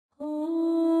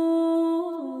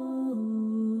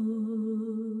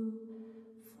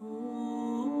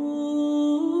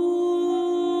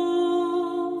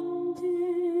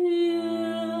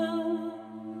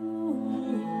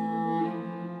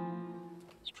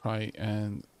Try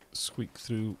and squeak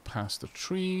through past the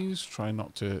trees. Try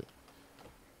not to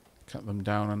cut them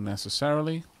down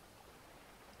unnecessarily.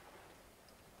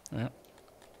 Yeah.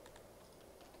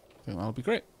 I think that'll be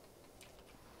great.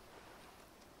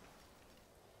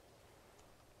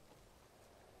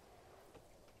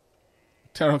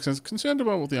 Tarok says, concerned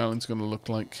about what the island's going to look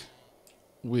like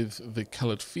with the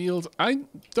coloured fields. I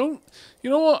don't... You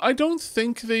know what? I don't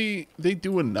think they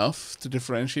do enough to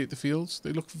differentiate the fields.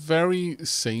 They look very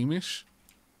same-ish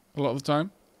a lot of the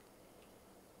time.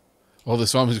 Oh,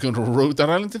 this farm is going to erode that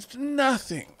island into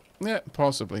nothing. Yeah,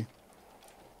 possibly.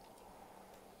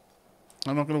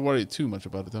 I'm not going to worry too much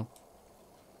about it, though.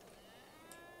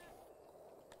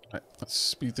 Right, let's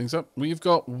speed things up. We've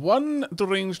got 1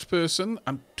 deranged person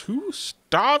and 2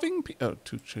 starving people. Oh,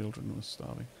 2 children were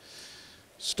starving.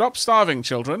 Stop starving,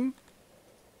 children.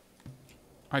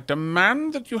 I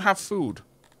demand that you have food.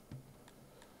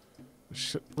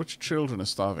 Which children are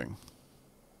starving?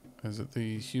 Is it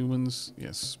the humans?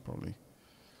 Yes, probably.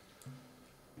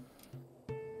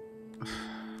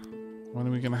 When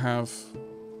are we going to have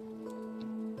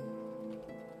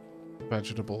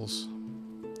vegetables?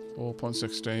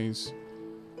 4.6 days.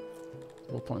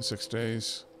 4.6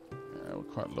 days. Yeah, we're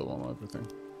quite low on everything.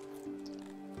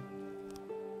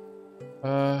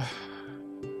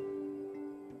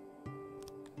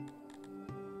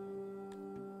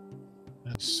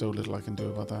 There's so little I can do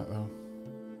about that, though.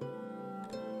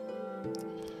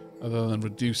 Other than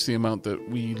reduce the amount that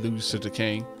we lose to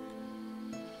decay.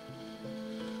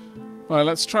 Right,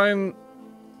 let's try and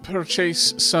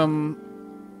purchase some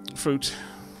fruit.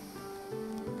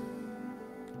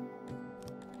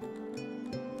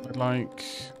 I'd like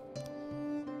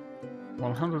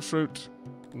 100 fruit,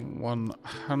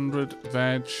 100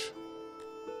 veg.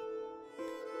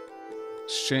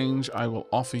 Exchange, I will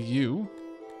offer you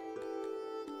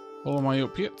all of my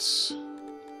opiates,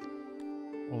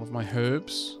 all of my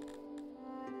herbs,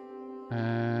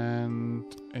 and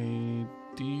a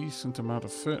decent amount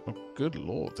of food. Oh, good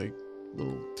lord, they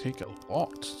will take a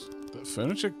lot. The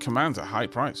furniture commands a high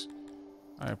price.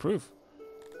 I approve.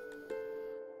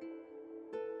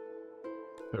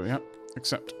 There we are.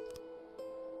 Accept.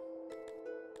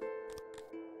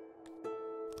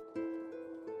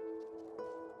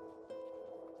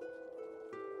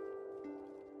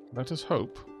 Let us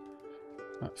hope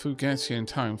that food gets here in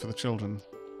time for the children.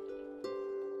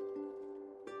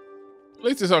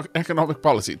 Latest economic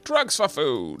policy. Drugs for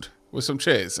food. With some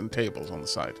chairs and tables on the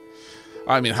side.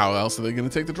 I mean, how else are they going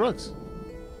to take the drugs?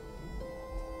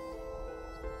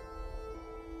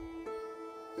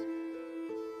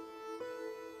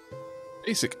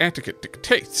 Basic etiquette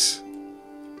dictates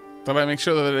that I make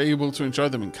sure that they're able to enjoy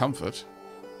them in comfort.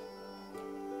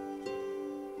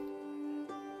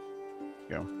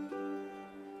 Go.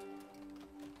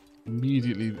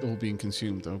 Immediately all being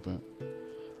consumed, though, but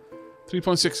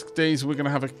 3.6 days, we're going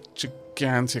to have a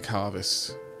gigantic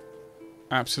harvest.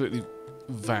 Absolutely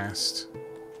vast.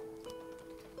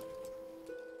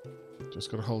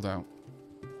 Just got to hold out.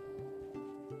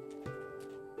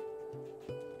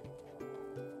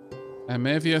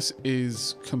 Mervius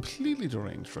is completely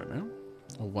deranged right now.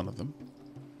 Or one of them.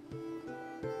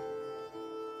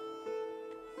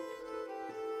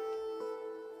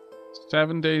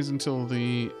 Seven days until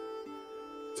the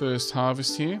first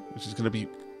harvest here, which is going to be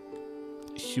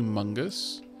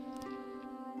humongous.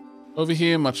 Over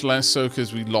here, much less so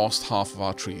because we lost half of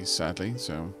our trees, sadly.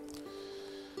 So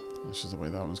that's just the way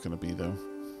that one's going to be, though.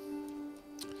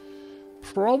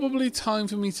 Probably time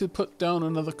for me to put down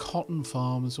another cotton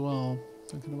farm as well.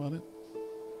 Thinking about it.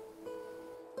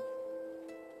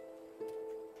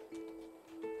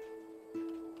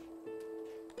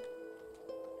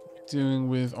 Doing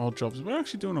with odd jobs. We're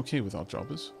actually doing okay with odd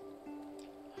jobbers.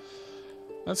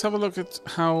 Let's have a look at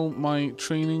how my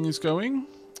training is going.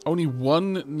 Only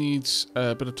one needs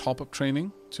a bit of top-up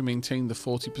training to maintain the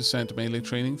 40% melee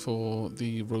training for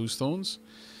the Rose Thorns.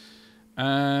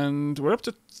 And we're up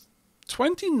to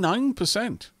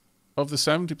 29% of the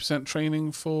 70%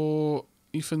 training for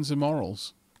Ethan's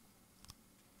Immorals.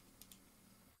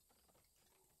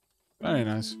 Very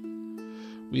nice.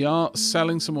 We are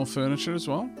selling some more furniture as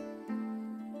well.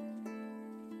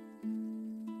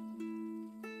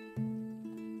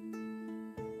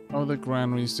 How are the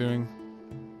granaries doing?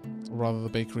 Or rather the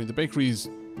bakery. The bakery is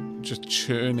just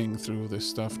churning through this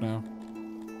stuff now.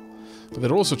 But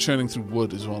they're also churning through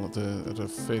wood as well at a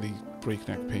fairly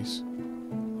breakneck pace.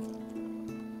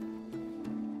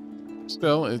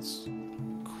 Still, it's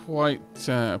quite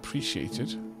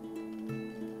appreciated.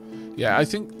 Yeah, I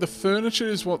think the furniture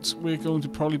is what we're going to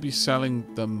probably be selling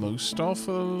the most of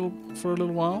for a little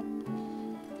while.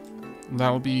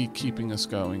 That'll be keeping us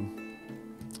going.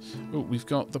 Oh, we've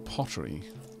got the pottery.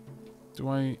 Do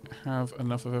I have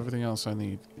enough of everything else I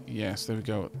need? Yes, there we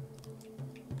go.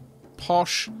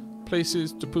 Posh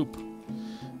places to poop.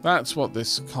 That's what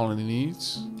this colony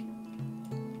needs.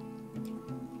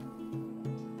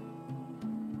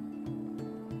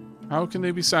 How can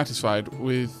they be satisfied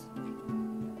with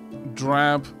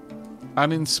drab,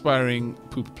 uninspiring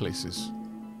poop places?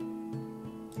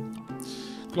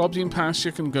 Globsy and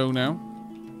pasture can go now.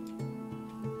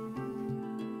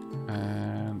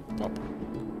 And pop.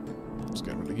 Let's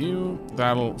get rid of you.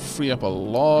 That'll free up a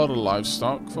lot of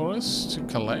livestock for us to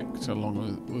collect,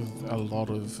 along with a lot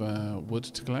of wood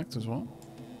to collect as well.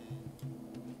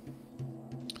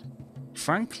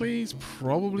 Frankly, it's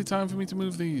probably time for me to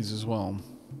move these as well,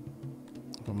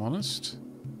 if I'm honest.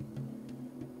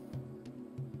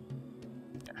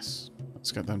 Yes,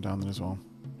 let's get them down there as well.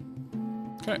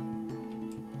 Okay.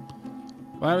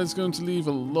 That is going to leave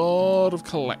a lot of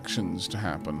collections to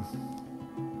happen.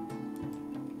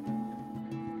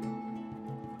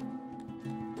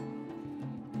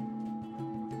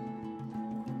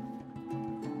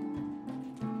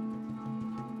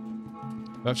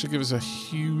 That should give us a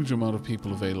huge amount of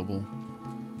people available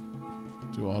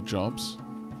to our jobs.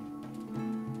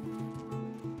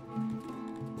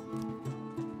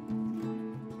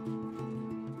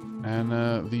 And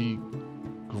the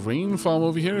grain farm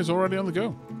over here is already on the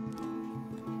go.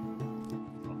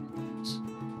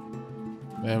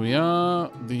 There we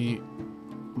are. The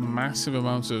massive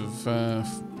amounts of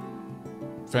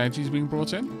veggies being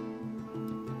brought in.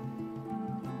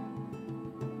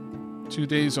 2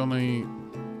 days on a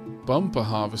bumper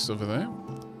harvest over there.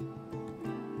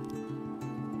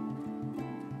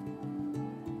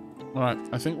 Alright,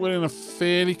 I think we're in a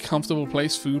fairly comfortable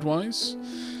place food-wise.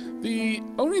 The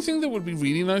only thing that would be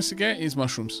really nice to get is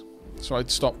mushrooms. So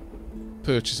I'd stop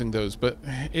purchasing those. But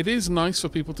it is nice for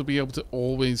people to be able to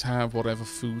always have whatever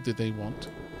food that they want.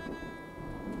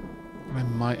 I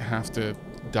might have to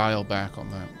dial back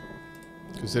on that.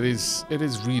 Because it is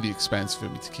really expensive for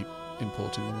me to keep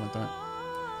importing them like that.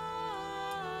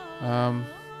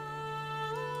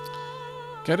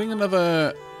 Getting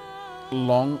another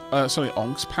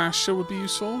onk's pasture would be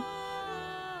useful.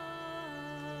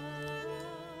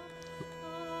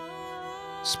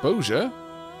 Exposure?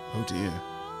 Oh dear.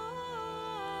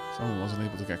 Someone wasn't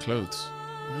able to get clothes.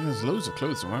 There's loads of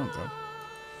clothes around though.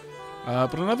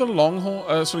 But another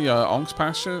onk's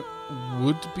pasture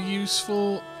would be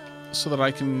useful so that I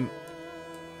can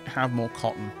have more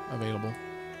cotton available.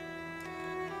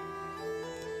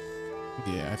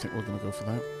 Yeah, I think we're going to go for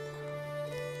that.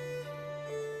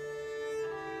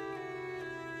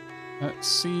 Let's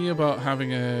see about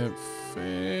having a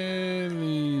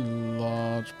fairly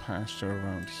large pasture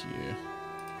around here.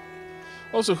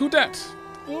 Also, who dat?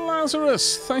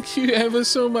 Lazarus, thank you ever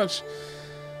so much.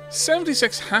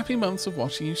 76 happy months of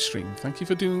watching you stream. Thank you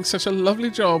for doing such a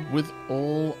lovely job with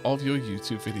all of your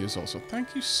YouTube videos also.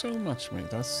 Thank you so much,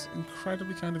 mate. That's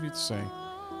incredibly kind of you to say.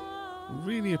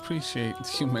 Really appreciate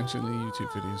you mentioning the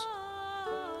YouTube videos.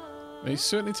 They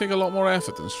certainly take a lot more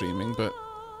effort than streaming, but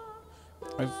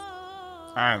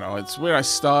I don't know, it's where I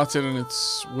started and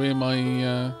it's where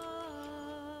my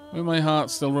heart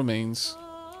still remains.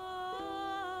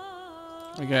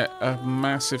 I get a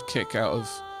massive kick out of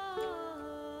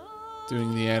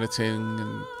doing the editing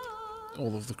and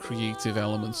all of the creative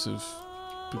elements of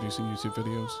producing YouTube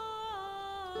videos.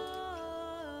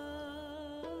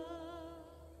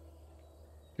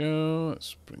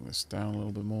 Let's bring this down a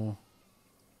little bit more.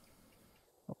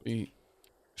 Probably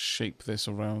shape this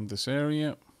around this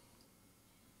area.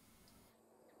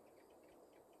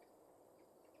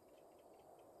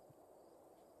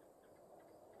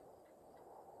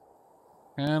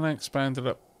 Can I expand it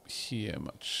up here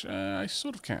much? I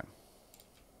sort of can.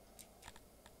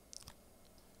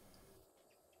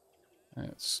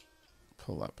 Let's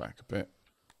pull that back a bit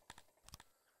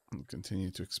and continue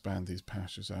to expand these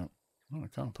pastures out. Oh, I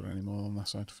can't put any more on that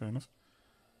side, fair enough.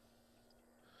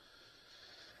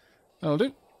 That'll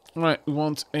do. Right, we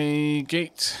want a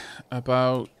gate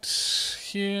about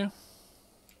here.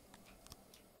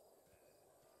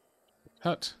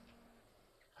 Hut.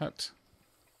 Hut.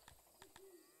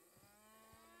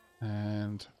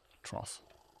 And trough.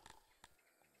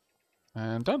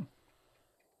 And done.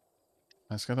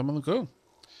 Let's get them on the go.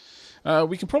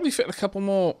 We can probably fit a couple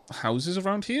more houses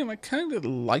around here, and I kind of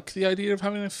like the idea of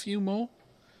having a few more.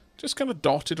 Just kind of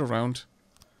dotted around.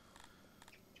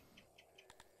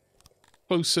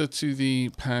 Closer to the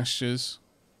pastures.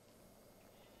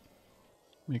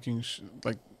 Making,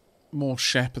 like, more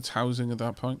shepherd's housing at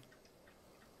that point.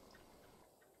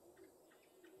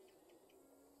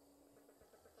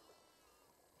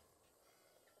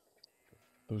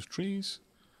 those trees.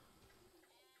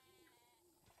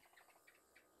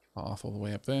 Path all the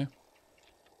way up there.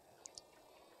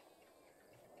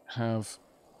 Have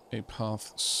a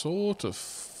path sort of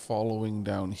following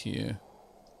down here.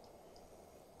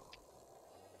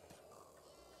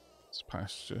 It's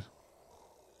pasture.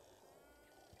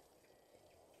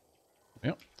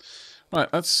 Yep. Right,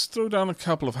 let's throw down a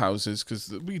couple of houses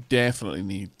because we definitely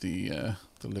need the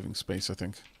living space, I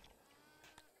think.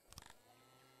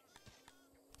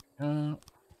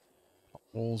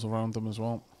 Walls around them as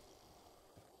well.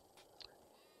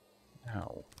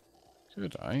 Now,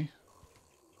 could I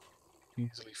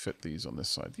easily fit these on this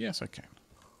side? Yes, I can.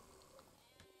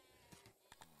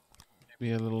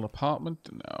 Maybe a little apartment?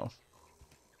 No.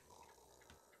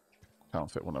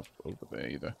 Can't fit one up over there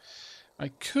either. I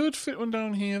could fit one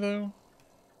down here, though.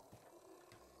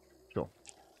 Sure.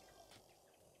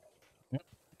 Yep.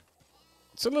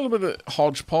 It's a little bit of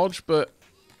hodgepodge, but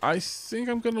I think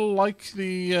I'm going to like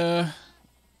the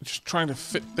just trying to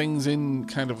fit things in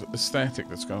kind of aesthetic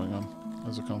that's going on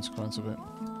as a consequence of it.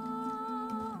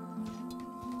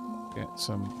 Get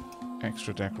some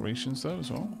extra decorations, though, as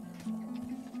well.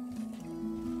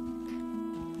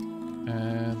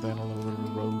 And then a little bit of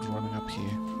a road running up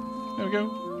here. There we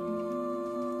go.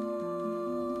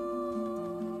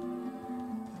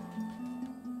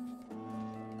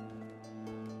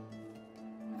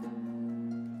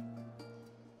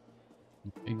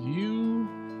 Are you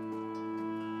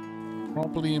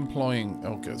properly employing...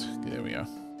 Oh, good. There we are.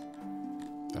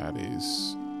 That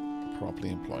is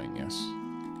properly employing, yes.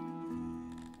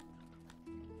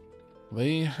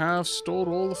 They have stored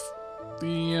all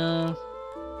the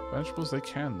vegetables they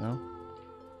can, though.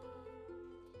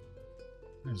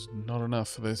 There's not enough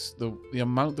for this. The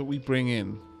amount that we bring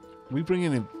in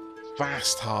a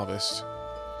vast harvest.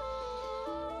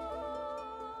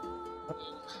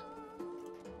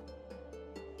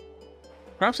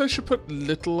 Perhaps I should put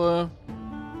little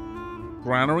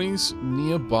granaries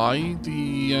nearby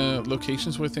the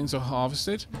locations where things are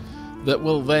harvested that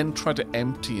will then try to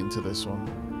empty into this one.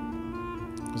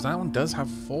 Because that one does have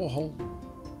 4 whole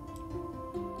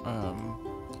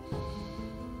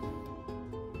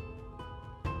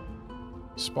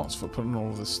spots for putting all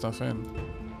of this stuff in.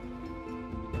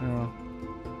 Yeah.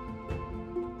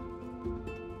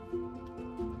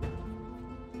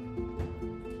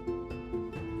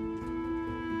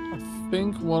 I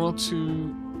think 1 or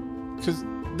 2... Because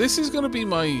this is going to be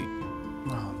my...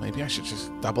 Well, maybe I should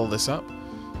just double this up.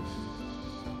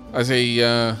 As a...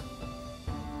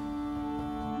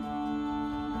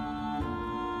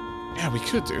 Yeah, we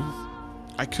could do.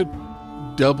 I could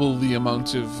double the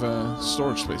amount of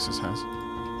storage space this has.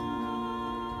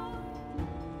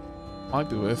 Might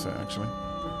be worth it, actually.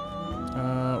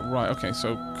 Right, okay,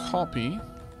 so copy.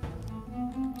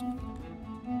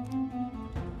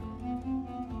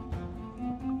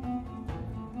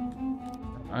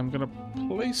 I'm going to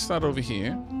place that over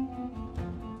here.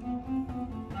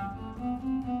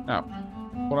 Now,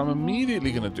 what I'm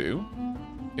immediately going to do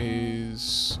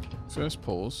is first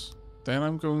pause. Then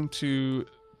I'm going to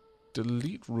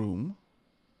delete room.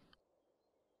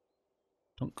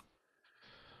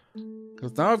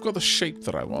 Because now I've got the shape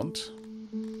that I want.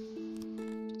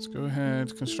 Let's go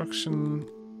ahead. Construction.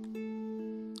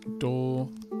 Door.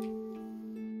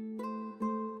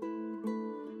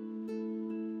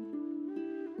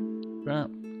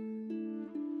 That.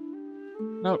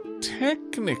 Now,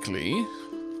 technically,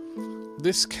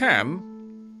 this can...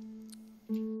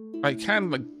 I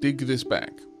can, like, dig this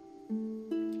back.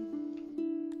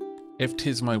 If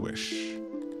 'tis my wish.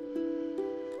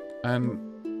 And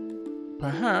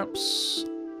perhaps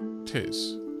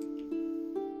 'tis.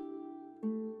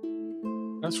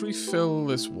 Let's refill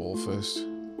this wall first.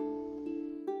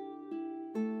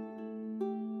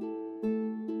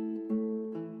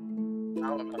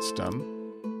 Now that that's done,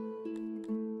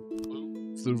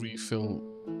 move the refill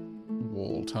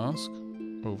wall task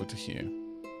over to here.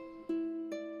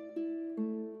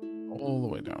 All the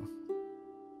way down.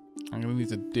 I'm going to need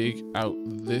to dig out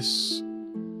this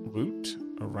route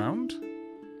around.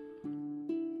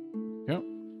 Yep.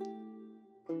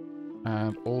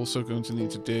 And also going to need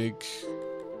to dig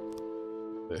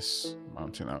this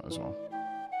mountain out as well.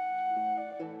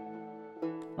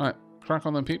 Alright, crack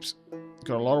on them, peeps.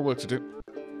 Got a lot of work to do.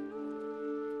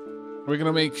 We're going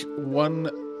to make one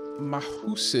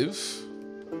massive...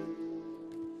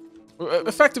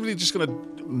 Effectively just going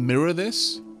to mirror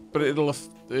this, but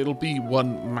it'll be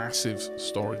one massive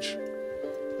storage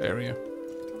area.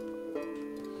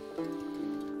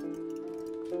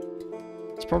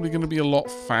 It's probably going to be a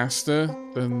lot faster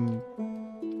than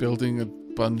building a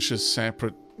bunch of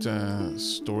separate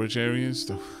storage areas.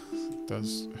 Though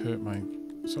does hurt my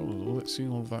soul a little bit, seeing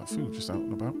all of that food just out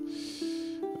and about.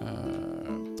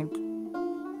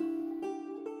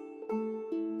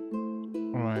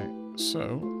 Alright,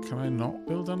 so, can I not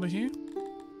build under here?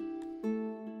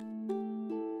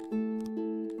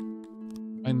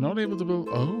 I'm not able to build...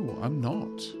 Oh, I'm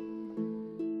not.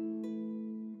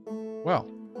 Well,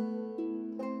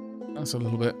 that's a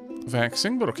little bit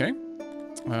vexing, but okay.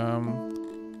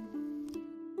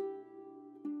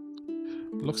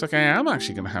 Looks like I am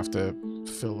actually going to have to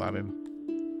fill that in.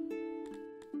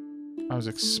 I was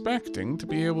expecting to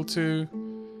be able to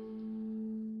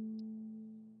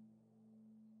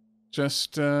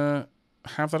just have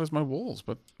that as my walls,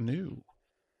 but no.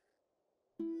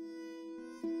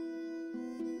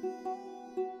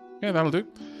 Yeah, that'll do.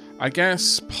 I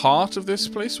guess part of this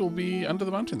place will be under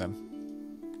the mountain then.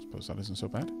 Suppose that isn't so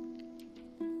bad.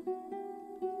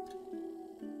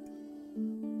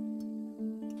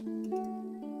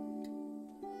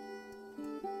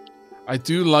 I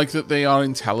do like that they are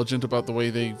intelligent about the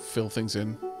way they fill things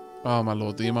in. Oh my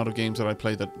lord, the amount of games that I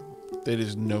play that there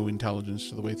is no intelligence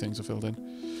to the way things are filled in.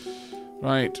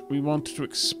 Right, we want to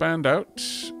expand out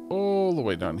all the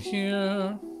way down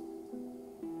here.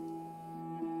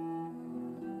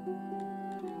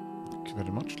 Thank you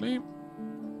very much, Lee.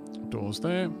 Doors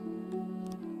there.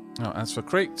 Now, as for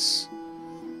crates,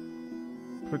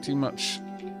 pretty much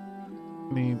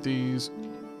need these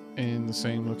in the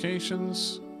same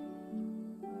locations.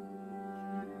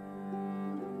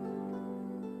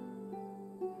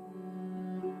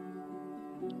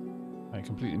 I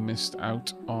completely missed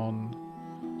out on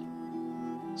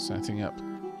setting up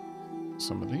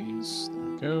some of these. There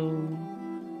we go.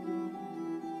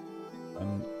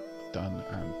 Done, done,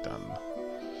 and done.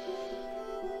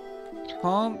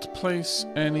 Can't place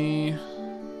any...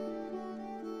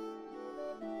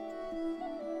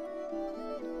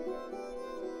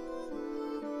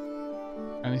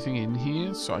 anything in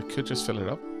here, so I could just fill it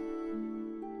up.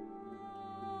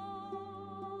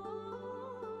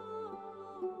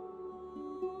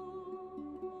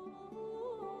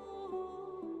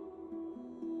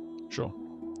 Sure.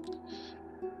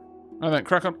 And then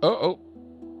crack on. Oh.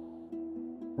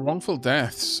 Wrongful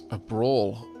deaths. A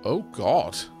brawl. Oh,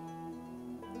 God.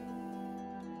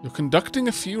 You're conducting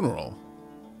a funeral.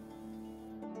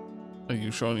 Are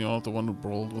you sure you're not the one who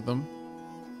brawled with them?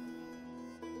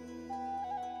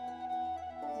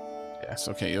 Yes,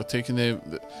 okay. You're taking the...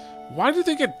 Why did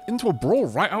they get into a brawl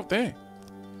right out there?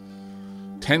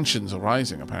 Tensions are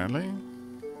rising, apparently.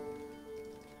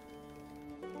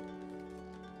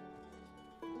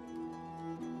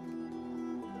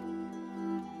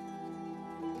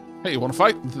 Hey, you want to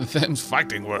fight? Them's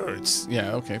fighting words.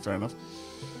 Yeah, okay, fair enough.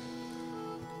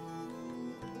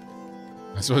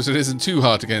 I suppose it isn't too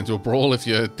hard to get into a brawl if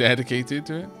you're dedicated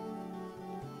to it.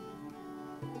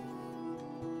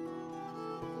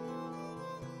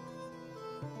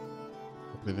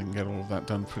 Hopefully they can get all of that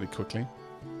done pretty quickly.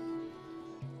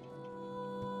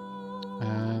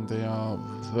 And they are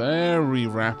very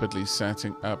rapidly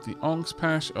setting up the Onks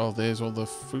Pash. Oh, there's all the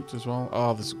fruit as well.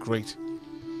 Oh, this is great.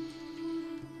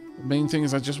 The main thing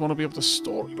is I just want to be able to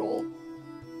store it all.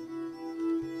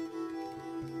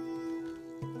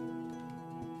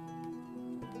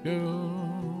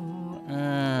 Go.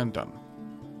 And done.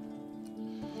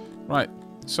 Right,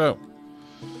 so.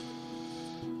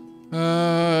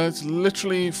 It's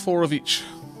literally 4 of each.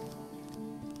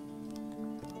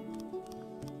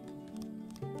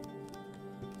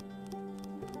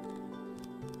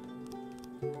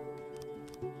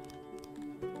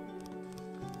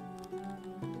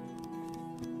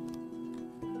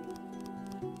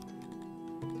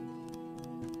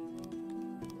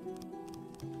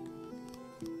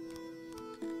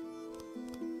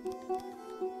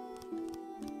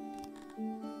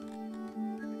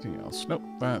 Nope,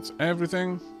 that's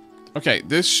everything. Okay,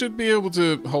 this should be able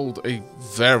to hold a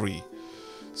very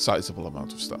sizable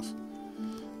amount of stuff.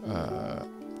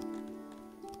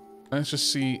 Let's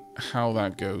just see how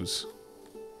that goes.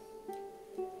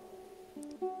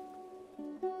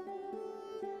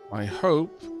 My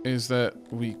hope is that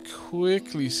we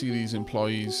quickly see these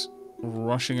employees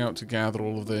rushing out to gather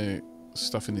all of their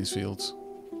stuff in these fields.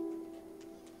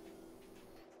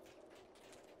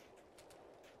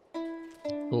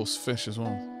 Of course, fish as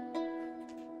well.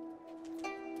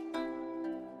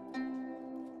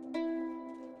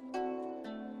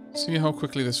 See how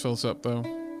quickly this fills up, though.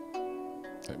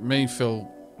 It may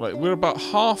fill... Like, we're about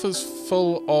half as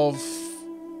full of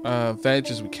veg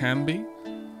as we can be.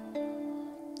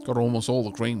 Got almost all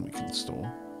the grain we can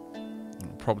store.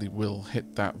 And probably will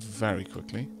hit that very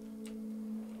quickly.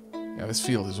 Yeah, this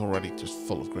field is already just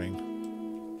full of grain.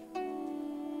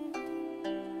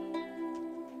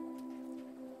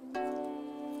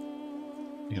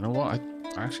 You know what?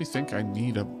 I actually think I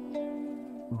need a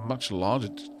much larger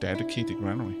dedicated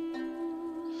granary.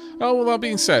 Oh, well, that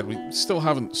being said, we still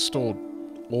haven't stored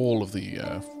all of the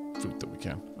fruit that we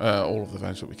can. All of the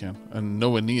veg that we can. And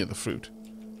nowhere near the fruit.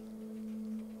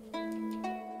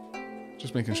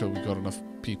 Just making sure we've got enough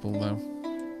people now.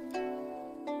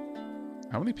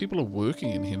 How many people are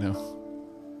working in here now?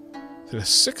 There are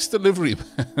 6 delivery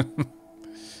men.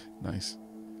 Nice.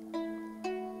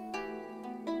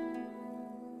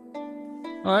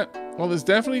 Alright, well, there's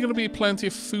definitely going to be plenty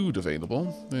of food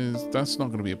available. That's not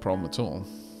going to be a problem at all.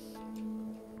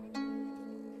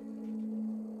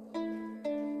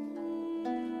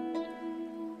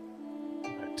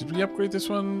 Did we upgrade this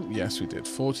one? Yes, we did.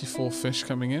 44 fish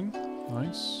coming in.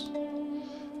 Nice.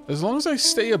 As long as I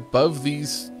stay above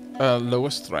these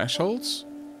lowest thresholds,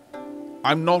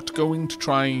 I'm not going to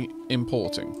try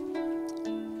importing.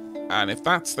 And if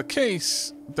that's the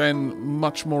case, then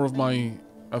much more of my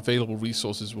available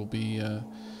resources will be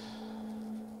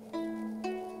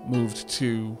moved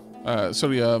to...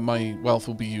 my wealth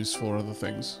will be used for other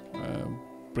things.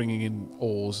 Bringing in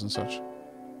ores and such.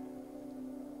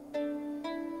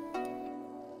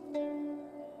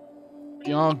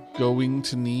 We are going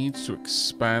to need to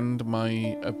expand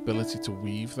my ability to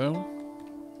weave, though.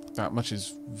 That much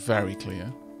is very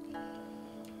clear.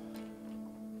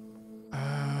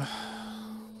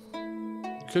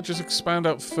 Could just expand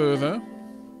out further.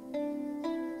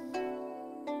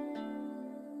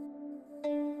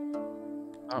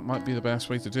 That might be the best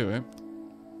way to do it.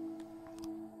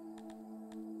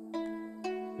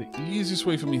 The easiest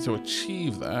way for me to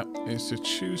achieve that is to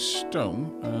choose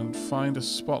stone and find a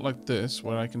spot like this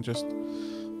where I can just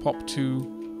pop two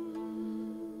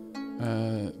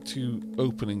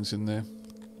openings in there.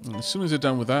 And as soon as they're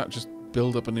done with that, just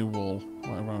build up a new wall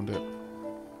right around it.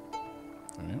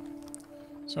 There we go.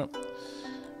 So,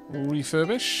 we'll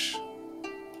refurbish.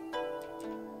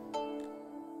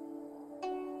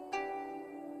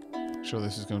 Sure,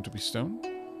 this is going to be stone.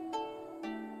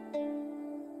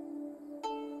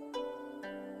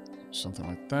 Something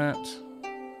like that.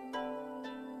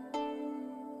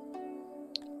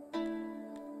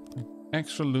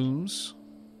 Extra looms.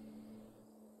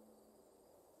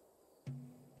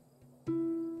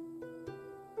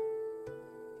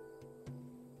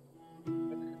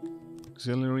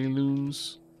 Auxiliary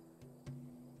looms.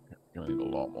 Gonna need a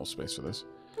lot more space for this.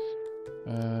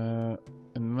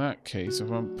 In that case,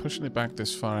 if I'm pushing it back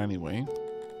this far anyway,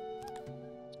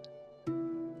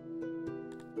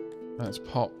 let's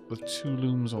pop the 2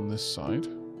 looms on this side.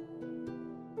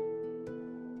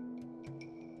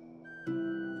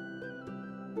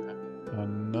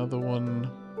 Another one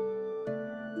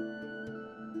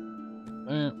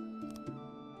there.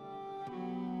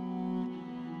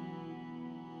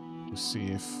 To see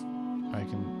if I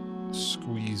can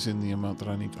squeeze in the amount that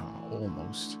I need. Oh,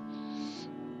 almost.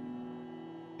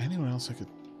 Anywhere else I could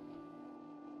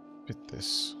fit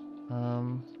this?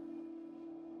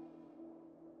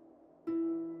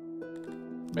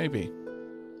 Maybe.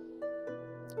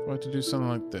 If I were to do something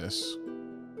like this,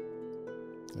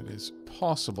 it is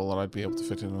possible that I'd be able to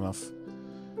fit in enough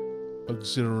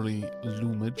auxiliary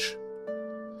loomage.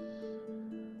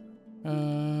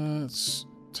 Let's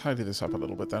tidy this up a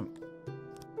little bit then.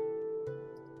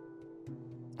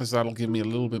 As that'll give me a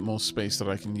little bit more space that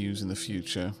I can use in the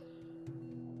future.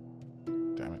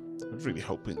 Damn it. I was really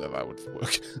hoping that that would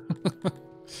work.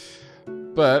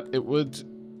 But it would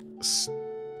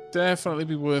definitely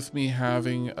be worth me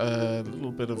having a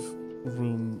little bit of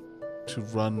room to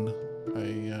run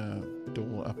a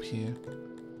door up here.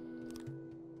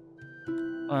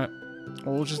 Alright.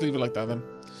 Well, we'll just leave it like that then.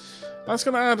 That's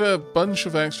going to add a bunch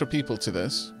of extra people to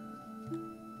this.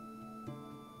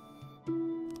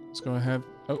 Let's go ahead.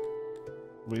 Oh.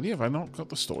 Really? Have I not got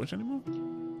the storage anymore?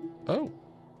 Oh.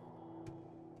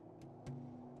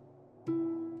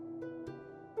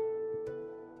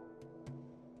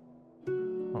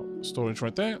 Oh, storage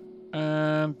right there.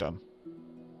 And done.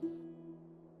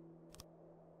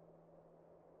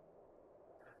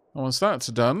 And once that's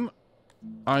done,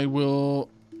 I will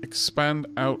expand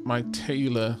out my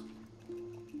tailor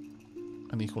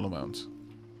an equal amount.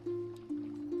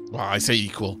 Well, I say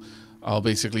equal. I'll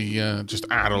basically just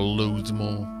add a load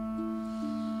more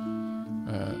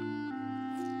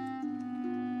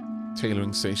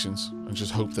tailoring stations and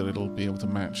just hope that it'll be able to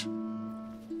match.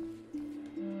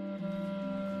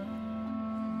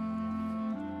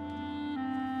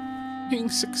 Being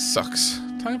Syx sucks.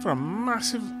 Time for a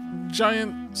massive,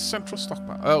 giant central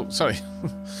stockpile. Oh, sorry.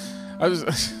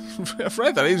 I've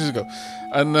read that ages ago,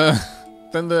 and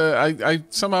then I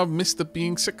somehow missed the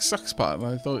Being Syx sucks part, and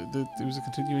I thought that it was a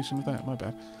continuation of that. My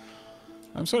bad.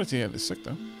 I'm sorry to hear this sick,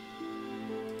 though.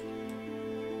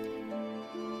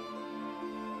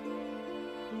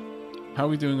 How are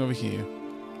we doing over here?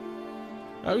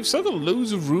 We've still got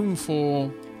loads of room for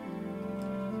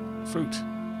fruit.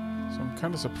 So I'm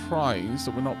kind of surprised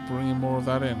that we're not bringing more of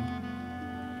that in.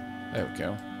 There we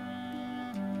go.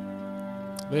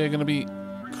 They're going to be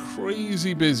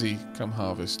crazy busy come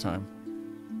harvest time.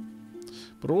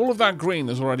 But all of that grain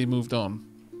has already moved on.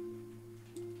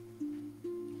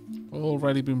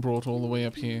 Already been brought all the way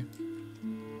up here.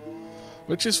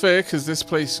 Which is fair, because this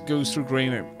place goes through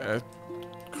grain at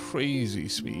crazy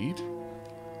speed.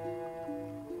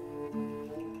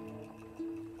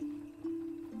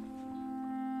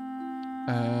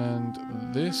 And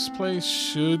this place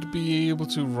should be able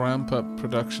to ramp up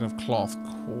production of cloth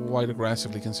quite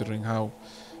aggressively, considering how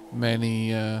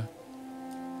many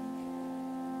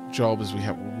jobs we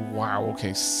have. Wow,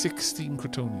 okay, 16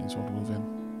 Cretonians want to move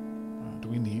in. Do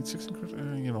we need 16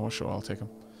 Cretonians? You know what, sure, I'll take them.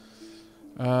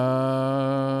 2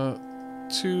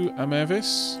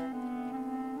 Amevis.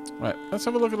 Right, let's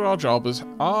have a look at our jobbers.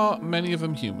 Are many of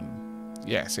them human?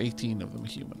 Yes, 18 of them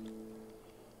human.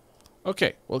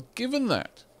 Okay, well, given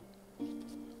that,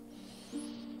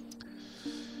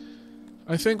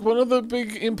 I think one of the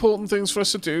big important things for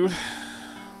us to do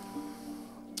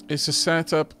is to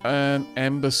set up an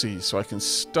embassy so I can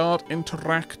start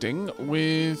interacting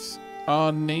with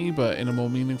our neighbor in a more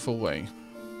meaningful way.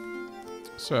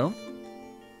 So,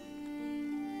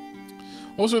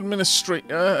 also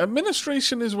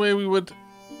administration is where we would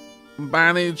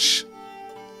manage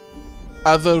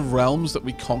other realms that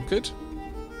we conquered.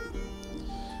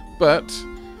 But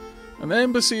an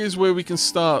embassy is where we can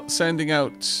start sending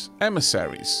out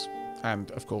emissaries.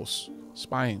 And, of course,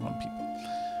 spying on people.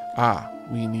 Ah,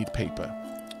 we need paper.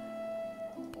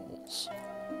 Balls.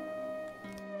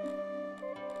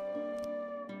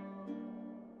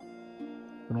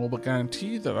 Can all but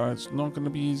guarantee that it's not going to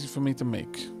be easy for me to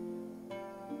make.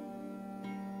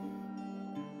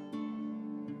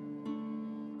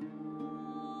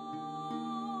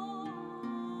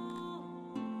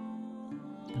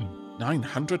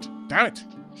 $900? Damn it!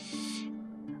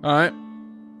 Alright.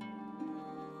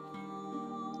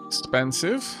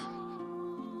 Expensive.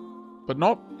 But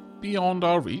not beyond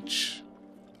our reach.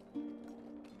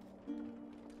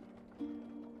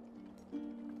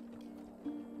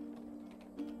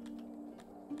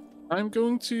 I'm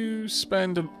going to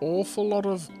spend an awful lot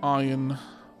of iron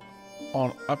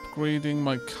on upgrading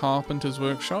my carpenter's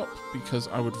workshop, because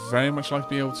I would very much like to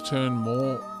be able to turn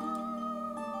more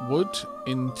wood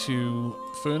into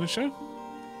furniture.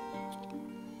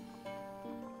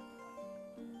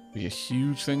 Be a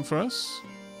huge thing for us.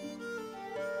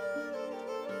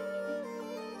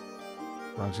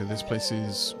 Actually, this place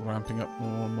is ramping up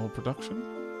more and more production.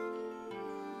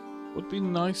 Would be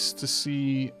nice to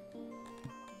see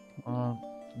our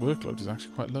workload is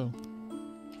actually quite low.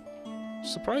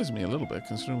 Surprised me a little bit,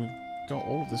 considering we've got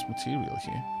all of this material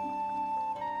here.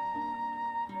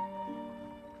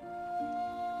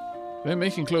 They're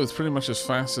making clothes pretty much as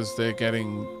fast as they're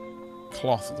getting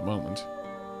cloth at the moment.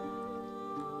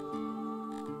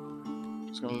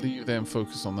 Just going to leave them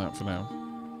focused on that for now.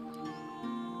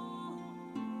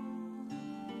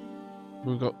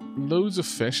 We've got loads of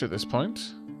fish at this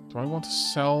point. Do I want to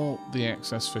sell the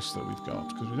excess fish that we've got?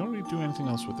 Because we don't really do anything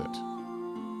else with it.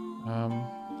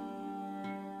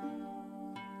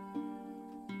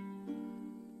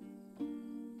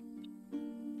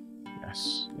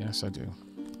 Yes. Yes, I do.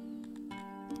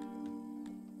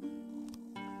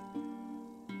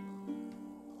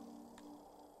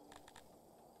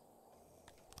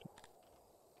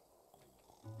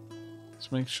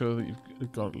 Let's make sure that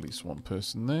you've got at least one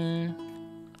person there.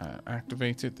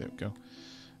 Activate it. There we go.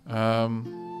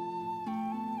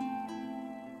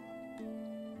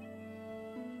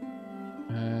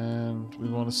 And we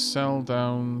want to sell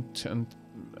down to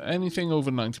anything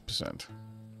over 90%.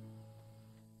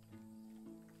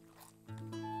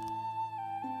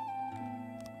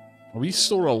 We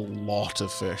store a lot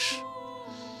of fish.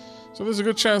 So there's a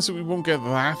good chance that we won't get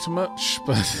that much,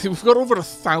 but we've got over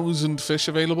 1,000 fish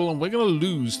available, and we're going to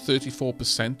lose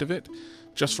 34% of it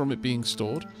just from it being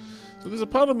stored. So there's a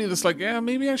part of me that's like, yeah,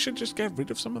 maybe I should just get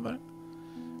rid of some of that.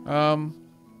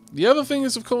 The other thing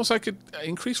is, of course, I could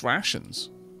increase rations.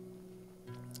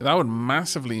 That would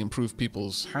massively improve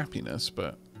people's happiness,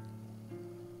 but...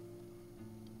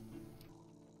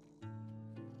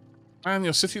 Man,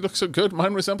 your city looks so good.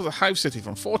 Mine resembles a hive city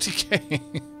from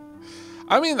 40k.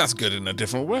 I mean, that's good in a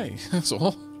different way, that's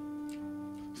all.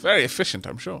 Very efficient,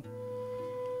 I'm sure.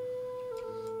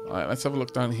 Alright, let's have a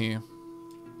look down here.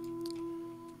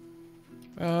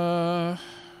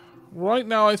 Right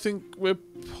now, I think we're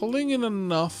pulling in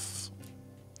enough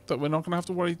that we're not going to have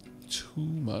to worry too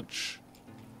much.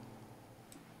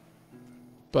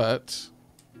 But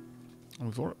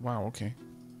we've already, wow, okay.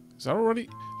 Is that already?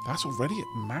 That's already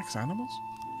at max animals?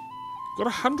 Got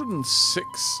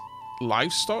 106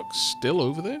 livestock still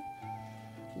over there?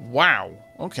 Wow,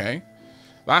 okay.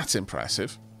 That's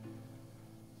impressive.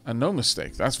 And no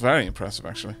mistake, that's very impressive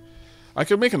actually. I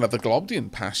could make another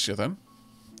Globdian pasture then,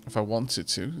 if I wanted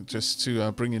to, just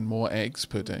to bring in more eggs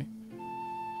per day.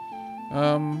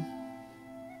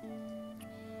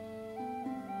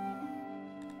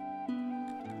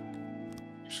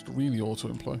 Should really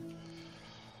auto-employ.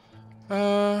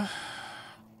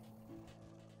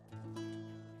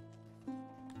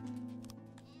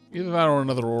 Either that or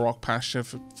another Auroch pasture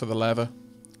for the leather.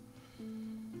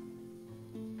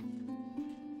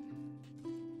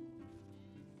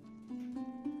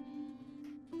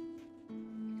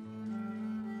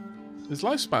 Is the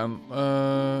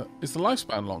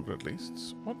lifespan longer at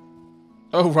least? What?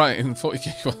 Oh right, in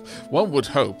 40k. Well, one would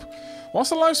hope. What's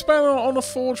the lifespan on a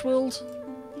Forge world?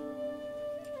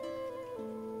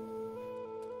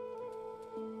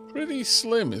 Pretty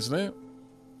slim, isn't it?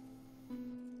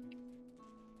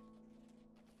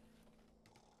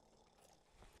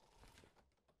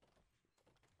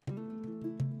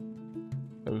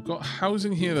 So we've got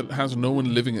housing here that has no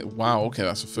one living it. Wow, okay,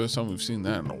 that's the first time we've seen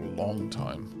that in a long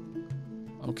time.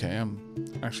 Okay, I'm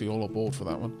actually all aboard for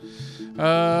that one.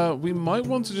 We might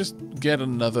want to just get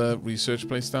another research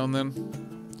place down then.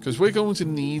 Because we're going to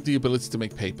need the ability to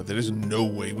make paper. There is no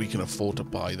way we can afford to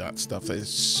buy that stuff. That is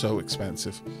so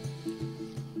expensive.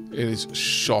 It is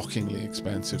shockingly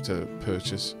expensive to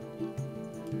purchase.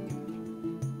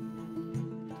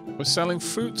 We're selling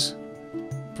fruit,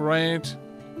 bread,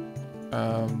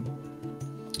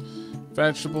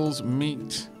 vegetables,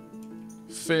 meat,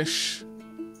 fish.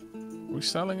 Are we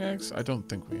selling eggs? I don't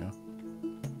think we are.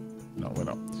 No, we're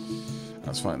not.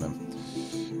 That's fine then.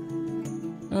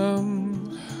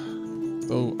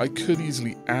 Though I could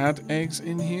easily add eggs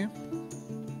in here.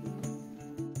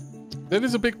 There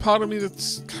is a big part of me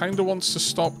that kind of wants to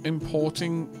stop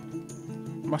importing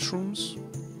mushrooms.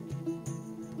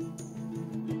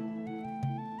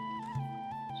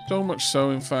 So much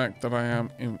so, in fact, that I am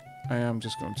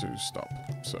just going to stop.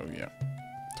 So yeah,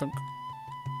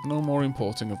 no more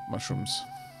importing of mushrooms.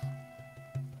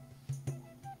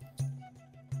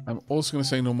 I'm also going to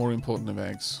say no more importing of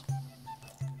eggs.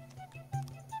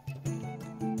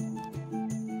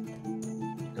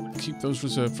 Gonna keep those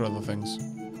reserved for other things.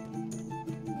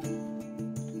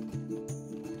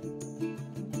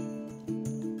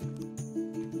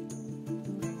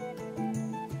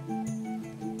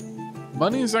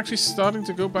 Money is actually starting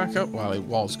to go back up. Well, it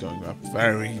was going up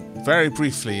very, very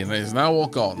briefly, and it is now all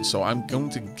gone. So I'm going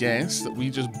to guess that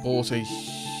we just bought a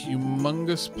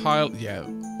humongous pile. Yeah,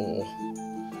 ore.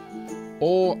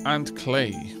 Ore and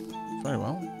clay. Very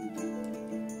well.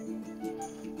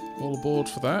 All aboard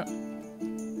for that.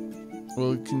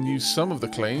 We can use some of the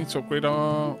clay to upgrade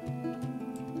our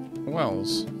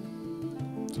wells.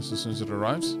 Just as soon as it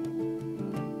arrives.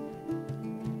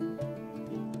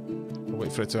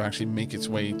 Wait for it to actually make its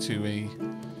way to a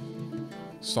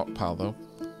stockpile, though.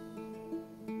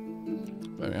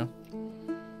 There we are.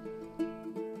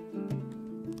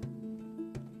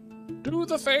 Do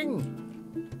the thing!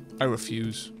 I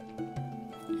refuse.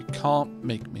 You can't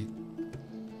make me.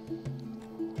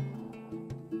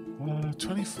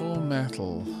 24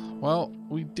 metal. Well,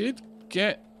 we did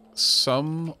get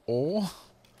some ore.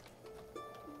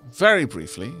 Very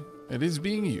briefly. It is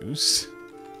being used.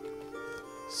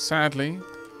 Sadly,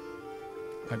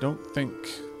 I don't think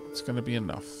it's going to be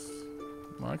enough.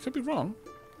 Well, I could be wrong.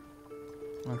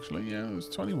 Actually, yeah, it was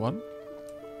 21.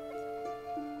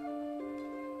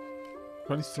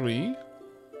 23.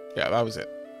 Yeah, that was it.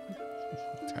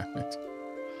 Damn it.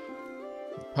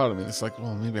 Part of me that's like,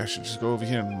 well, maybe I should just go over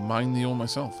here and mine the ore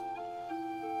myself.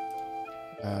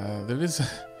 There is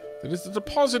the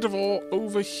deposit of ore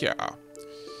over here.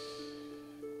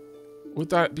 Would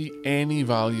that be any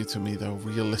value to me, though,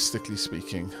 realistically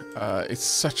speaking? It's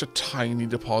such a tiny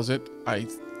deposit, I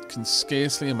can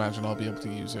scarcely imagine I'll be able to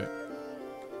use it.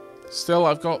 Still,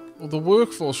 I've got the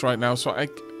workforce right now, so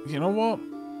you know what?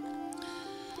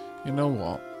 You know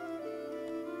what?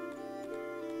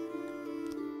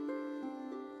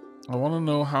 I want to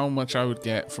know how much I would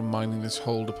get from mining this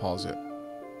whole deposit.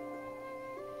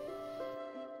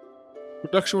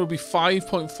 Production would be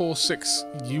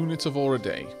 5.46 units of ore a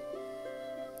day.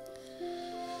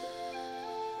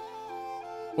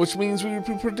 Which means we would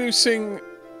be producing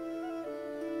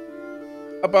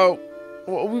about...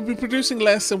 Well, we'd be producing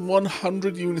less than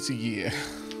 100 units a year.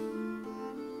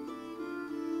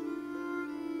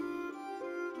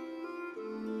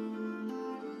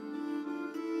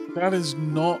 That is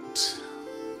not...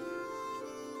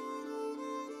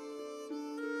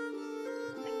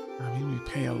 I mean, we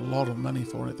pay a lot of money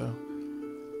for it, though.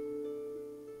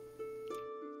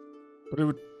 But it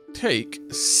would take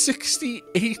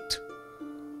 68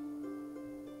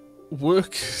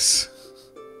 workers.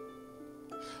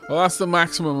 Well, that's the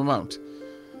maximum amount.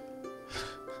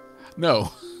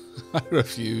 No, I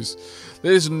refuse.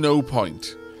 There's no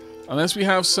point. Unless we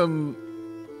have some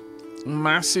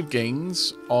massive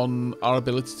gains on our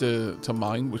ability to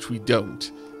mine, which we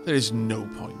don't, there is no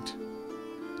point.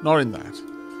 Not in that.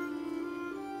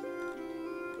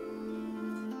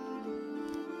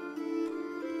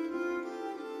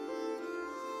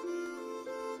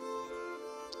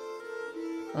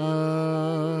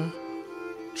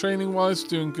 Training wise,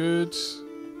 doing good.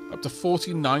 Up to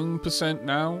 49%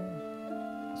 now.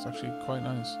 It's actually quite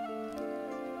nice.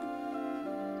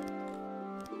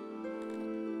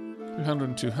 200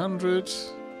 and 200.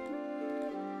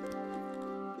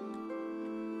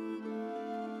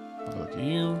 Have a look at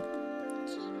you.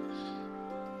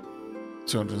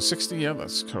 260, yeah,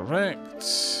 that's correct.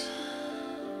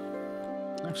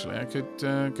 Actually, I could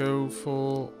go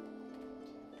for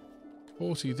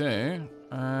 40 there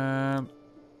and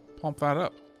pump that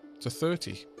up to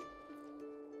 30.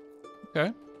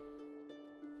 Okay.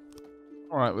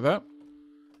 Alright with that.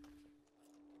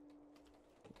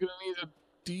 Gonna need a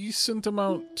decent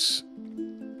amount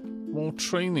more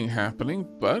training happening,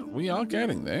 but we are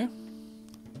getting there.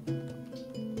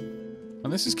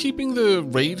 And this is keeping the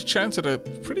raid chance at a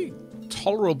pretty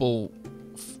tolerable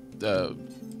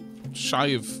shy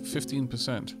of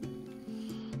 15%.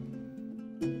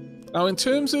 Now, in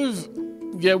terms of,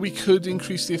 yeah, we could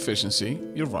increase the efficiency,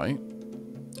 you're right,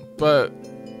 but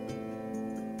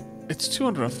it's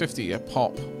 250 a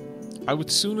pop. I would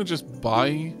sooner just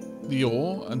buy the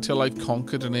ore until I've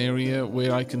conquered an area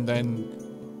where I can then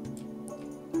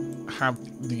have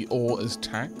the ore as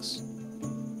tax.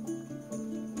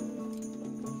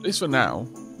 At least for now.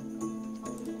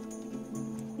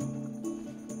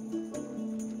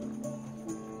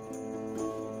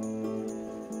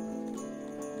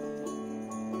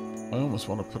 I almost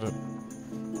want to put a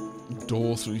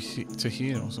door through to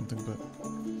here or something, but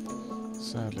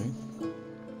sadly,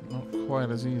 not quite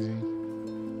as easy.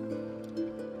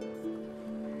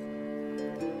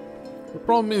 The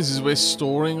problem is we're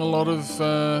storing a lot of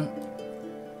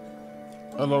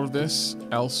this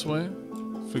elsewhere.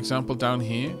 For example, down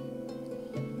here,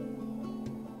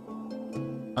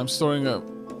 I'm storing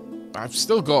I've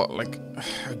still got like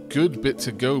a good bit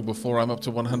to go before I'm up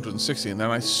to 160, and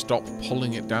then I stop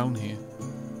pulling it down here.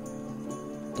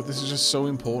 But this is just so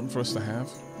important for us to have.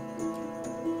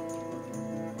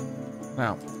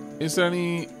 Now, is there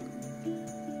any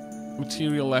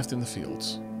material left in the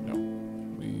fields? No.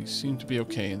 We seem to be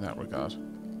okay in that regard.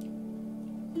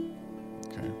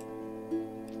 Okay.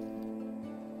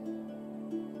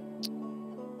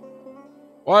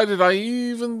 Why did I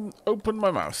even open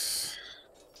my mouth?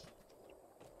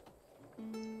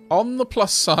 On the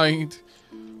plus side,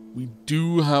 we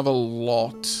do have a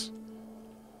lot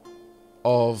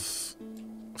of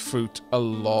fruit, a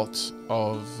lot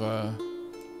of...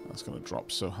 that's going to drop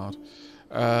so hard.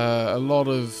 A lot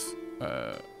of...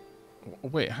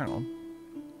 wait, hang on.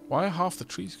 Why are half the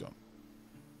trees gone?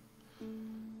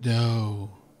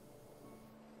 No.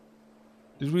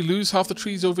 Did we lose half the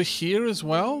trees over here as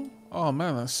well? Oh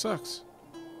man, that sucks.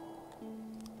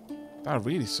 That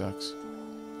really sucks.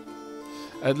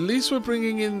 At least we're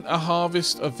bringing in a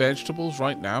harvest of vegetables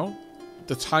right now.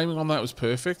 The timing on that was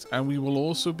perfect. And we will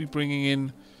also be bringing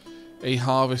in a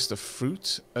harvest of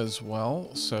fruit as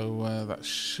well. So that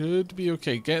should be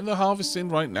okay. Getting the harvest in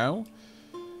right now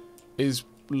is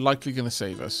likely going to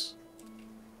save us.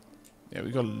 Yeah,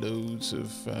 we've got loads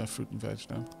of fruit and veg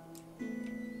now.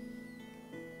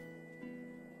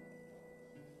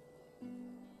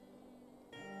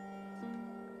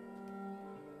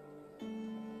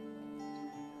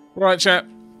 Right, chat.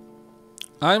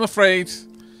 I'm afraid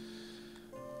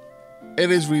it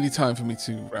is really time for me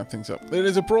to wrap things up. There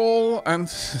is a brawl, and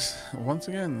once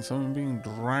again, someone being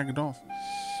dragged off.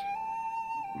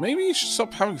 Maybe you should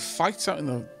stop having fights out in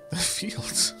the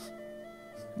fields.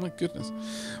 My goodness.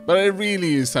 But it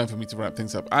really is time for me to wrap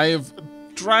things up. I have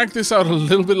dragged this out a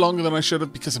little bit longer than I should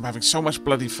have because I'm having so much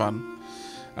bloody fun.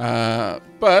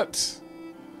 But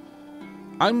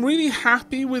I'm really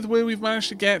happy with where we've managed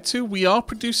to get to. We are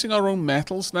producing our own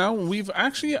metals now. We've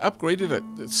actually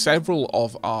upgraded several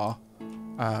of our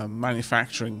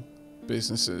manufacturing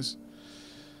businesses.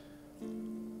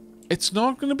 It's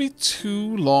not going to be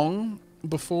too long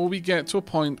before we get to a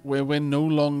point where we're no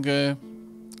longer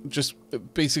just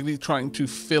basically trying to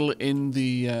fill in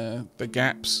the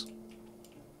gaps.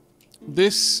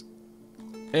 This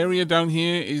area down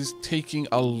here is taking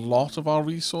a lot of our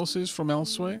resources from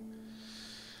elsewhere.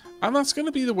 And that's going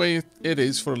to be the way it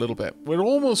is for a little bit. We're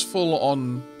almost full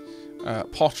on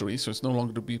pottery, so it's no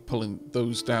longer to be pulling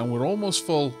those down. We're almost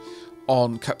full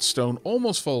on cut stone,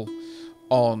 almost full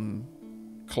on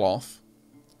cloth.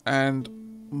 And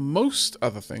most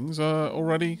other things are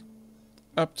already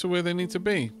up to where they need to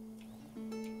be.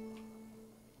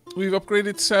 We've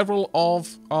upgraded several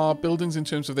of our buildings in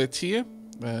terms of their tier.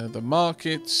 The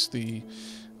markets, the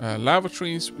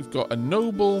lavatories. We've got a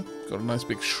noble, got a nice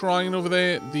big shrine over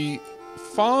there. The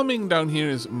farming down here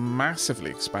is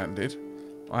massively expanded.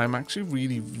 I'm actually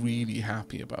really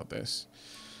happy about this.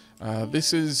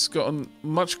 This has gotten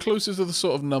much closer to the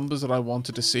sort of numbers that I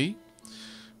wanted to see.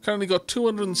 Currently got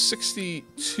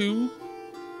 262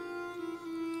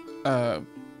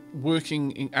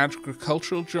 working in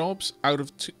agricultural jobs out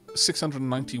of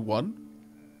 691.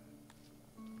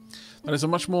 That is a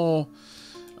much more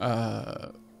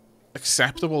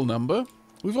acceptable number.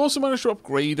 We've also managed to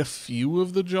upgrade a few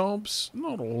of the jobs,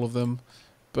 not all of them,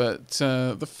 but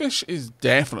the fish is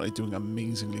definitely doing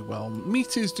amazingly well.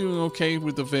 Meat is doing okay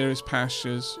with the various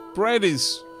pastures. Bread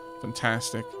is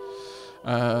fantastic.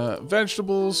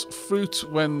 Vegetables, fruit,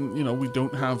 when we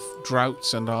don't have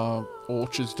droughts and our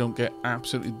orchards don't get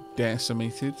absolutely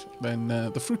decimated, then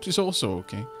the fruit is also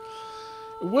okay.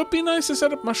 It would be nice to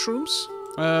set up mushrooms.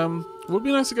 Would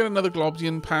be nice to get another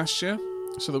Globdian pasture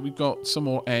so that we've got some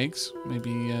more eggs.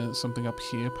 Maybe something up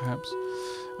here, perhaps.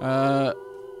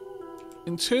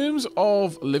 In terms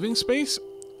of living space,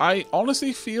 I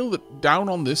honestly feel that down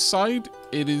on this side,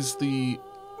 it is the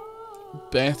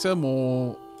better,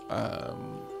 more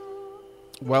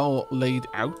well laid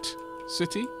out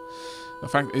city. The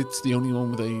fact it's the only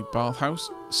one with a bathhouse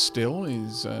still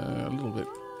is a little bit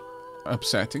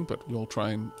upsetting, but we'll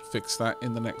try and fix that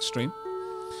in the next stream.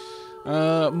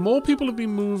 More people have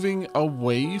been moving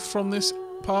away from this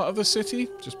part of the city,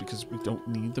 just because we don't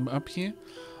need them up here.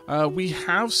 We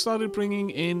have started bringing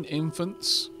in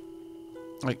infants.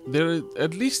 Like, there are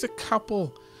at least a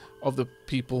couple of the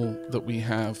people that we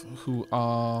have who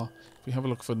are, if we have a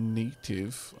look for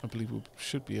native, I believe we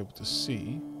should be able to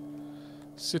see.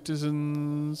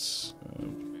 Citizens,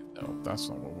 no, that's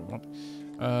not what we want.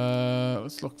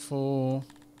 Let's look for,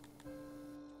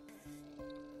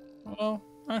 well,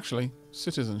 actually,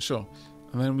 citizen, sure.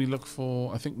 And then we look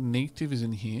for, I think native is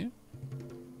in here.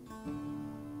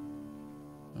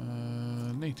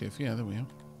 Native, yeah, there we are.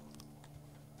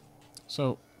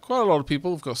 So, quite a lot of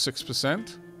people have got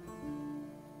 6%.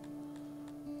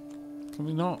 Can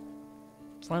we not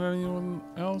find anyone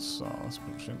else? Oh, that's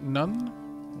bullshit. None?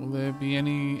 Will there be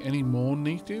any more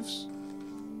natives?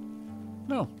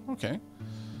 No, okay.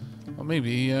 Well,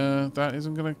 maybe that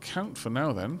isn't going to count for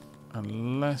now then.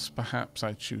 Unless perhaps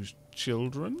I choose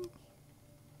children.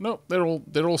 Nope, they're all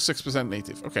 6%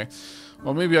 native. Okay.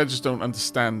 Well, maybe I just don't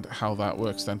understand how that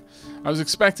works then. I was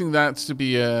expecting that to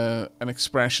be an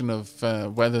expression of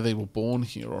whether they were born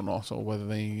here or not, or whether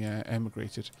they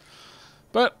emigrated.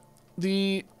 But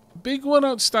the big one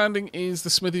outstanding is the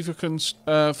smithy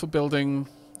for building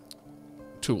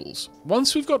tools.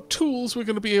 Once we've got tools, we're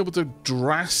going to be able to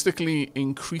drastically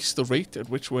increase the rate at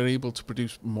which we're able to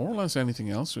produce more or less anything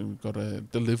else. We've got a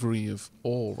delivery of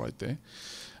ore right there.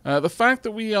 The fact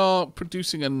that we are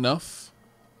producing enough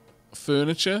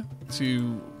furniture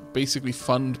to basically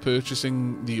fund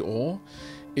purchasing the ore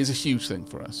is a huge thing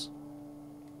for us.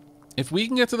 If we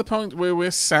can get to the point where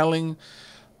we're selling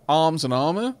arms and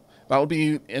armor, that will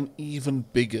be an even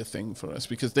bigger thing for us,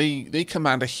 because they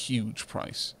command a huge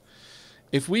price.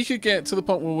 If we could get to the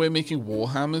point where we're making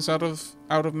warhammers out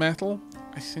of metal,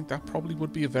 I think that probably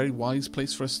would be a very wise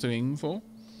place for us to aim for.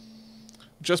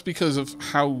 Just because of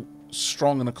how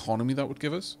strong an economy that would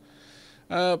give us.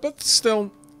 But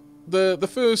still, the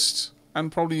first and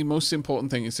probably most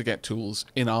important thing is to get tools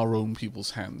in our own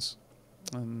people's hands.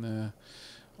 And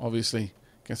obviously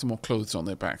get some more clothes on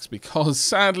their backs, because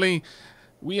sadly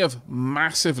we have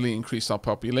massively increased our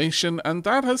population, and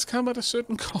that has come at a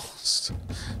certain cost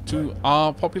to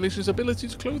our population's ability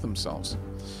to clothe themselves.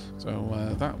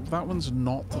 So that one's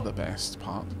not the best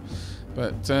part.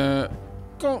 But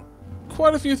got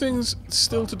quite a few things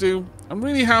still to do. I'm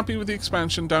really happy with the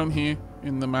expansion down here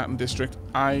in the Matin district.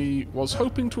 I was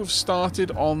hoping to have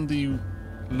started on the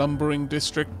lumbering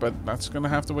district, but that's going to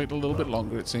have to wait a little bit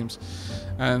longer, it seems.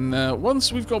 And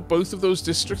once we've got both of those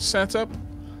districts set up,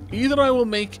 either I will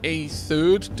make a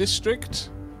third district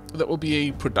that will be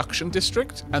a production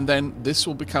district, and then this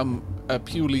will become a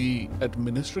purely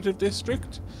administrative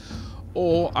district,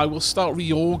 or I will start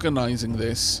reorganizing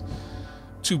this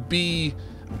to be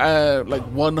like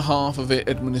one half of it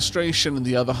administration and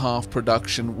the other half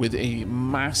production, with a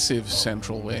massive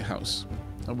central warehouse.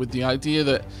 And with the idea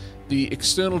that the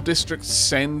external districts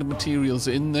send materials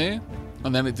in there,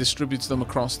 and then it distributes them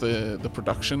across the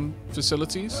production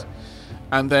facilities.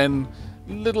 And then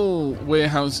little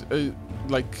warehouse,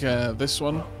 like this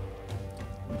one,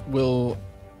 will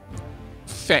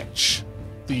fetch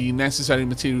the necessary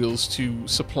materials to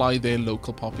supply their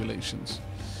local populations.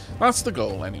 That's the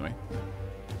goal, anyway.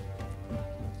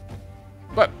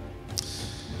 But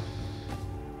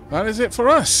that is it for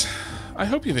us. I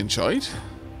hope you've enjoyed.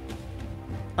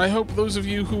 I hope those of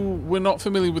you who were not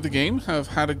familiar with the game have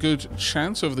had a good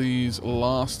chance over these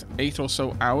last 8 or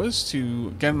so hours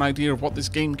to get an idea of what this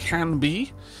game can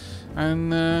be.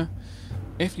 And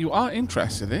if you are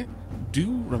interested in it,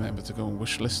 do remember to go and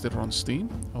wishlist it on Steam,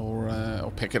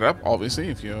 or pick it up, obviously,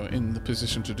 if you're in the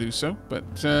position to do so. But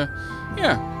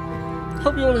yeah,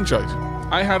 hope you all enjoyed.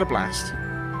 I had a blast.